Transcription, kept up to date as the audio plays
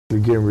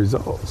getting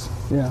results.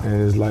 Yeah.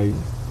 And it's like,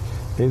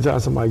 anytime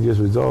somebody gets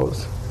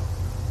results,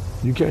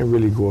 you can't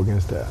really go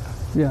against that.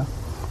 Yeah,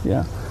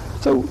 yeah.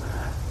 So,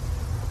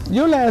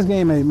 your last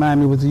game at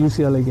Miami was the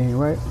UCLA game,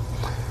 right?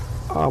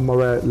 My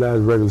last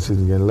regular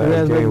season game.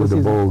 Last game was the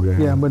bowl game.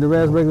 Yeah, but the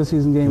last regular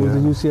season game was the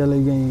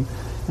UCLA game.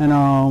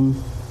 And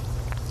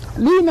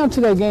leading up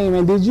to that game,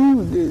 and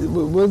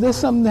was there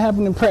something that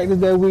happened in practice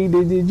that week?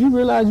 Did you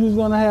realize you was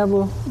going to have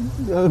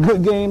a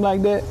good game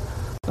like that?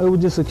 Or it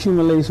was just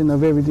accumulation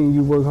of everything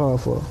you worked hard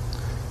for?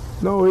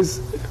 No, it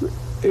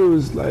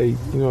was like,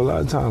 a lot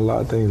of times, a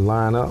lot of things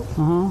line up,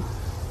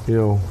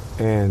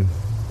 and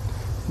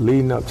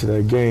leading up to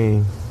that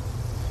game,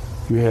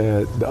 you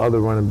had the other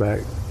running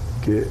back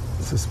get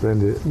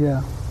suspended,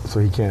 so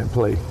he can't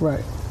play.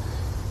 Right.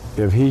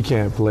 If he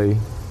can't play,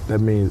 that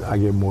means I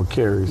get more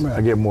carries. Right.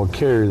 I get more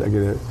carries, I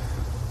get an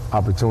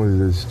opportunity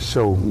to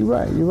show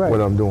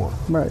what I'm doing.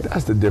 Right.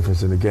 That's the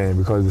difference in the game,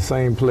 because the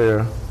same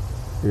player,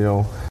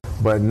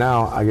 but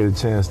now I get a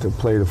chance to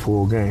play the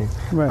full game.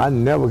 Right. I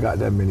never got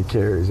that many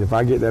carries. If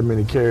I get that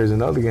many carries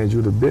in other games, you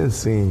would have been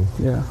seeing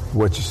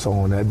what you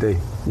saw on that day.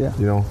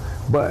 Yeah.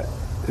 But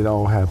it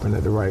all happened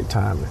at the right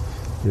time.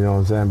 You know what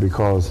I'm saying?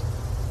 Because,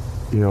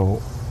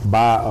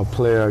 by a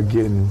player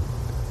getting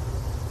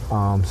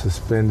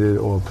suspended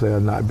or a player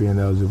not being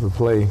eligible to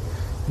play,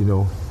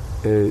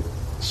 it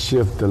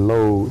shifts the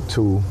load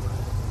to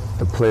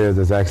the player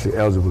that's actually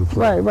eligible to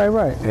play.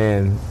 Right.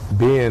 And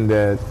being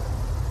that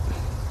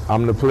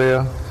I'm the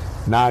player,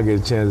 now I get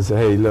a chance to say,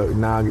 hey, look,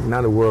 now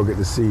the world get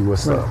to see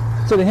what's up.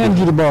 So they handed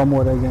you the ball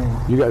more that game.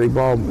 You got the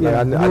ball.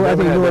 Yeah. I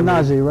think you were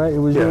Najee, right? It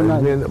was you and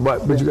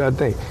Najee. But you got to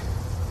think,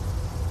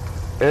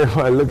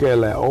 everybody look at it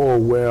like, oh,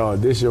 well,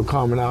 this is your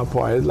coming out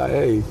part. It's like,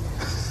 hey,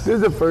 this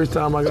is the first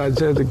time I got a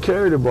chance to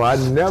carry the ball. I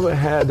never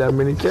had that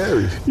many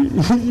carries.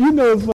 It's